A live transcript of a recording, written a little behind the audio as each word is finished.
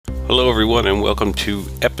Hello everyone and welcome to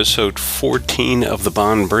episode 14 of The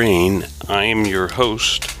Bond Brain. I am your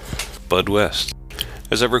host, Bud West.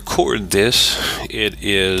 As I record this, it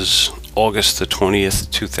is August the 20th,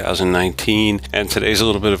 2019, and today's a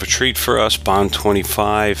little bit of a treat for us. Bond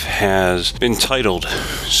 25 has been titled,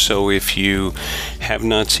 so if you have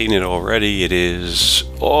not seen it already, it is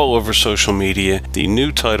all over social media. The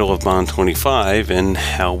new title of Bond 25, and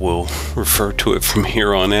how we'll refer to it from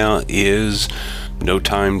here on out, is No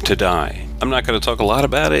Time to Die. I'm not going to talk a lot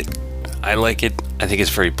about it. I like it. I think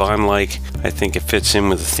it's very Bond-like. I think it fits in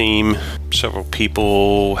with the theme. Several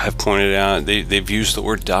people have pointed out they've used the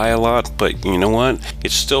word die a lot, but you know what?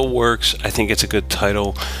 It still works. I think it's a good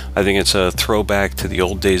title. I think it's a throwback to the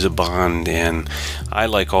old days of Bond, and I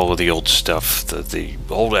like all of the old stuff, the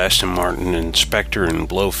old Aston Martin and Spectre and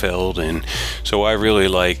Blofeld, and so I really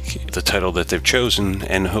like the title that they've chosen,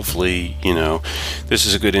 and hopefully, this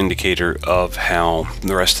is a good indicator of how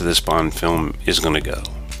the rest of this Bond film is going to go.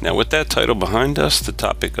 Now, with that title behind us, the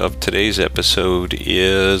topic of today's episode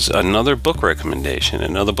is another book recommendation.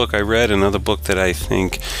 Another book I read, another book that I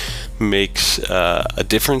think makes a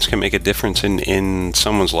difference, can make a difference in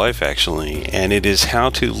someone's life, actually. And it is How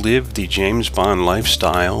to Live the James Bond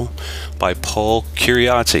Lifestyle by Paul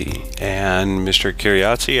Curiazzi. And Mr.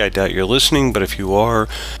 Curiazzi, I doubt you're listening, but if you are,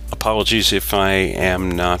 apologies if I am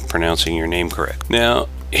not pronouncing your name correct. Now,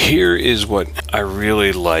 here is what I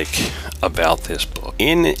really like about this book.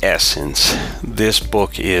 In essence, this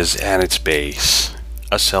book is at its base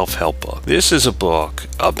a self-help book. This is a book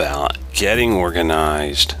about getting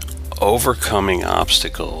organized, overcoming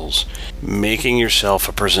obstacles, making yourself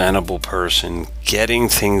a presentable person, getting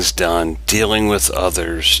things done, dealing with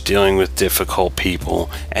others, dealing with difficult people,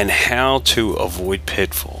 and how to avoid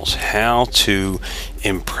pitfalls, how to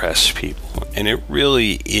impress people. And it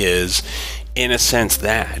really is, in a sense,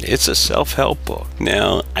 that it's a self-help book.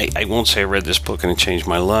 Now, I won't say I read this book and it changed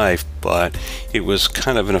my life, but it was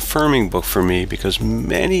kind of an affirming book for me because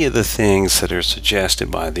many of the things that are suggested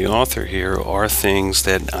by the author here are things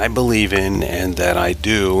that I believe in and that I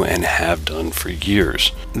do and have done for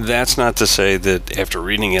years. That's not to say that after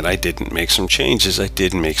reading it I didn't make some changes. I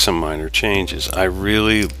did make some minor changes. I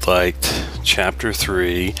really liked chapter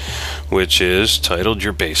 3, which is titled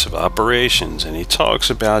Your Base of Operations, and he talks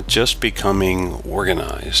about just becoming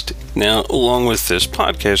organized. Now, along with this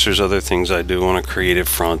podcast, there's other things I do on a creative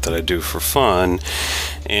front that I do for fun,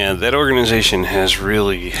 and that organization has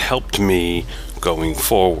really helped me going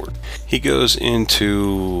forward. He goes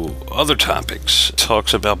into other topics,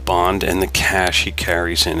 talks about Bond and the cash he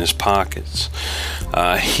carries in his pockets.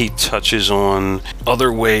 He touches on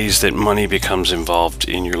other ways that money becomes involved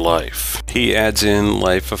in your life. He adds in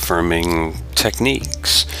life-affirming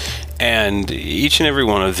techniques. And each and every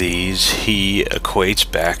one of these he equates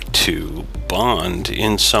back to Bond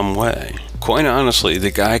in some way. Quite honestly, the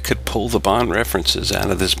guy could pull the Bond references out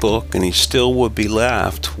of this book and he still would be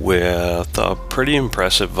left with a pretty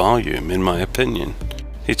impressive volume, in my opinion.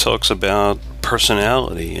 He talks about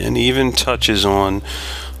personality and even touches on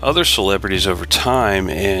other celebrities over time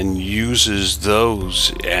and uses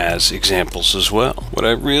those as examples as well. What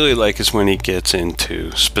I really like is when he gets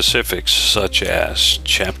into specifics such as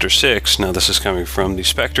chapter 6. Now, this is coming from the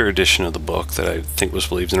Spectre edition of the book that I think was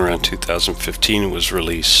believed in around 2015 was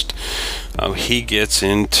released. He gets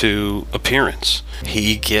into appearance.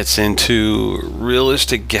 He gets into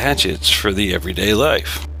realistic gadgets for the everyday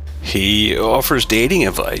life. He offers dating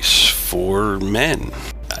advice for men,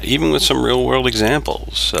 even with some real-world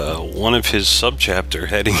examples. One of his subchapter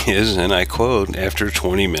heading is, and I quote, "After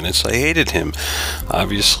 20 minutes, I hated him."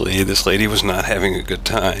 Obviously, this lady was not having a good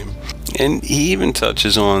time. And he even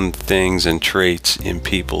touches on things and traits in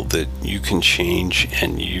people that you can change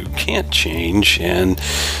and you can't change, and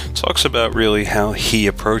talks about really how he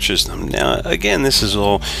approaches them. Now, again, this is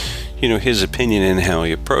all his opinion and how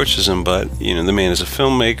he approaches them, but the man is a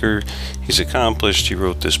filmmaker, he's accomplished, he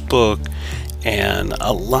wrote this book, and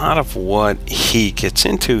a lot of what he gets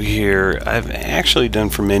into here I've actually done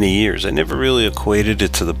for many years. I never really equated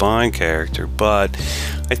it to the Bond character, but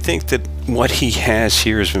I think that what he has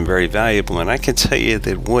here has been very valuable, and I can tell you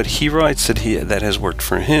that what he writes that has worked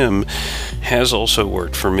for him has also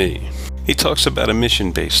worked for me. He talks about a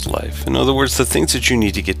mission-based life. In other words, the things that you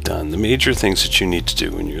need to get done, the major things that you need to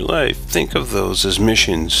do in your life, think of those as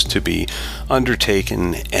missions to be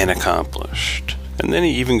undertaken and accomplished. And then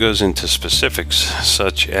he even goes into specifics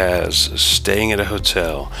such as staying at a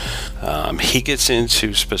hotel. He gets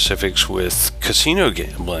into specifics with casino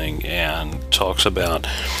gambling and talks about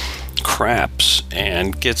craps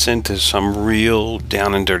and gets into some real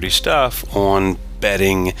down and dirty stuff on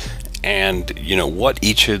betting and what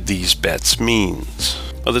each of these bets means.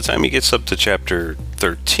 By the time he gets up to chapter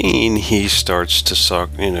 13, he starts to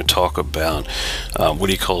talk about what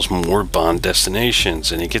he calls more Bond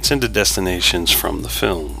destinations, and he gets into destinations from the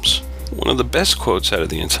films. One of the best quotes out of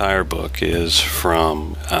the entire book is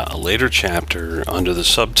from a later chapter under the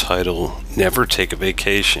subtitle, Never Take a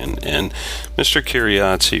Vacation. And Mr.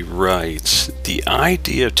 Curiazzi writes, "The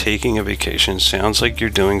idea of taking a vacation sounds like you're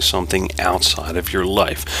doing something outside of your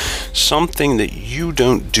life, something that you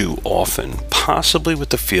don't do often, possibly with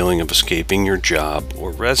the feeling of escaping your job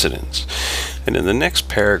or residence." And in the next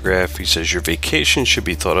paragraph, he says, "Your vacation should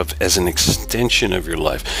be thought of as an extension of your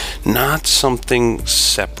life, not something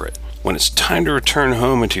separate. When it's time to return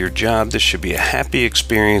home into your job, this should be a happy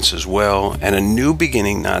experience as well, and a new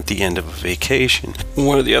beginning, not the end of a vacation."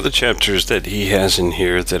 One of the other chapters that he has in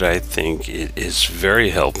here that I think is very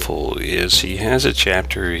helpful is he has a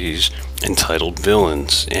chapter he's entitled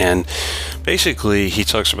Villains, and basically he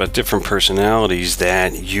talks about different personalities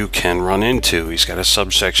that you can run into. He's got a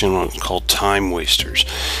subsection called Time Wasters,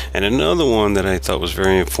 and another one that I thought was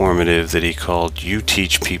very informative that he called You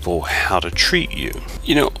Teach People How to Treat You.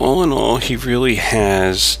 All in all, he really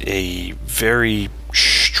has a very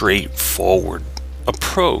straightforward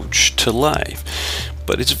approach to life,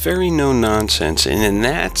 but it's very no nonsense, and in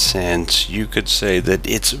that sense you could say that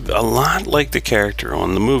it's a lot like the character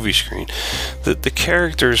on the movie screen. The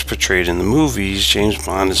characters portrayed in the movies, James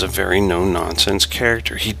Bond is a very no nonsense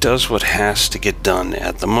character. He does what has to get done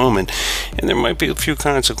at the moment, and there might be a few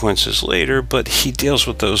consequences later, but he deals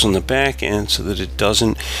with those on the back end so that it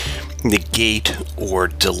doesn't negate or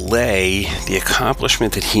delay the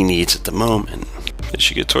accomplishment that he needs at the moment. As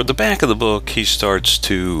you get toward the back of the book, he starts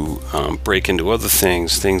to break into other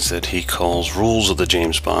things that he calls rules of the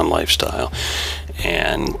James Bond lifestyle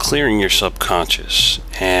and clearing your subconscious.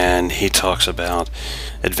 And he talks about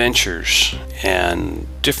adventures and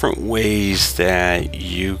different ways that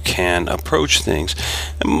you can approach things.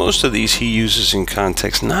 And most of these he uses in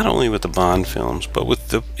context not only with the Bond films, but with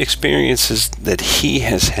the experiences that he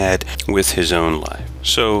has had with his own life.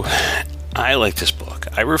 So I like this book.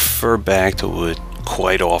 I refer back to it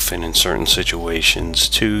quite often in certain situations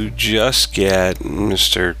to just get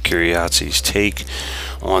Mr. Curiazzi's take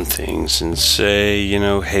on things and say,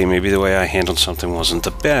 hey, maybe the way I handled something wasn't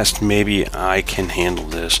the best. Maybe I can handle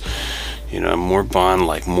this, more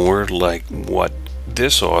Bond-like, more like what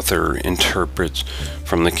this author interprets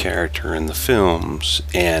from the character in the films.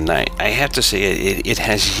 And I have to say it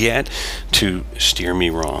has yet to steer me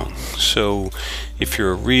wrong. So if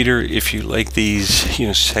you're a reader, if you like these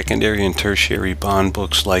secondary and tertiary Bond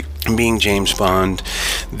books like Being James Bond,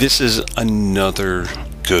 this is another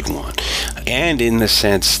good one. And in the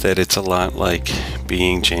sense that it's a lot like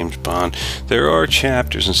Being James Bond, there are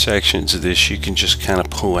chapters and sections of this you can just kind of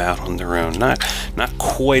pull out on their own. Not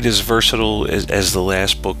quite as versatile as the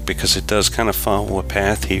last book, because it does kind of follow a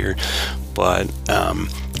path here, but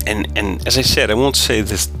and as I said, I won't say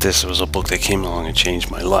this was a book that came along and changed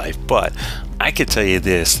my life, but I could tell you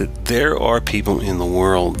this, that there are people in the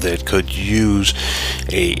world that could use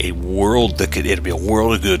it'd be a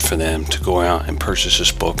world of good for them to go out and purchase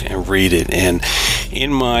this book and read it. And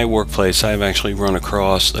in my workplace, I've actually run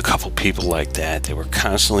across a couple people like that. They were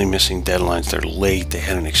constantly missing deadlines. They're late. They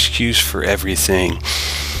had an excuse for everything.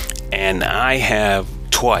 And I have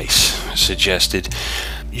twice suggested,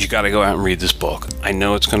 you got to go out and read this book. I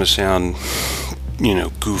know it's going to sound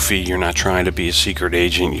goofy. You're not trying to be a secret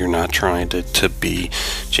agent. You're not trying to be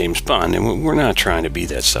James Bond. And we're not trying to be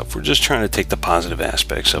that stuff. We're just trying to take the positive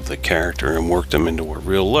aspects of the character and work them into our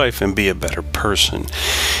real life and be a better person.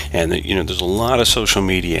 And there's a lot of social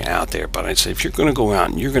media out there, but I'd say if you're going to go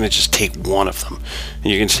out and you're going to just take one of them, and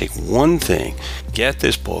you're going to take one thing, get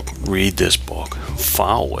this book, read this book,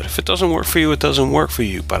 follow it. If it doesn't work for you, it doesn't work for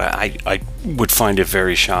you. But I would find it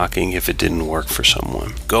very shocking if it didn't work for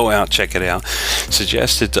someone. Go out, check it out,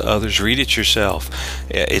 suggest it to others, read it yourself.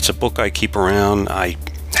 It's a book I keep around. I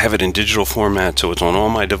have it in digital format, so it's on all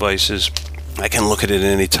my devices. I can look at it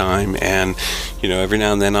any time, and every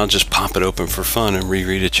now and then I'll just pop it open for fun and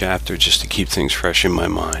reread a chapter just to keep things fresh in my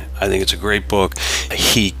mind. I think it's a great book.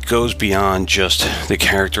 He goes beyond just the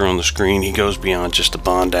character on the screen. He goes beyond just a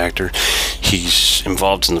Bond actor. He's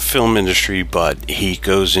involved in the film industry, but he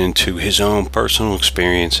goes into his own personal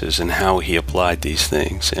experiences and how he applied these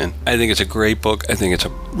things. And I think it's a great book. I think it's a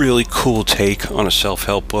really cool take on a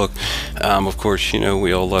self-help book. Of course,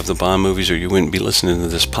 we all love the Bond movies, or you wouldn't be listening to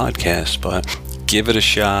this podcast, but give it a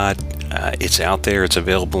shot. It's out there. It's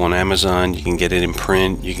available on Amazon. You can get it in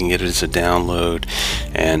print. You can get it as a download.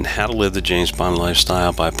 And How to Live the James Bond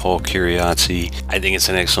Lifestyle by Paul Curiazzi. I think it's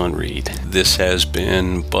an excellent read. This has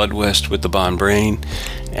been Bud West with the Bond Brain,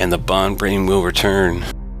 and the Bond Brain will return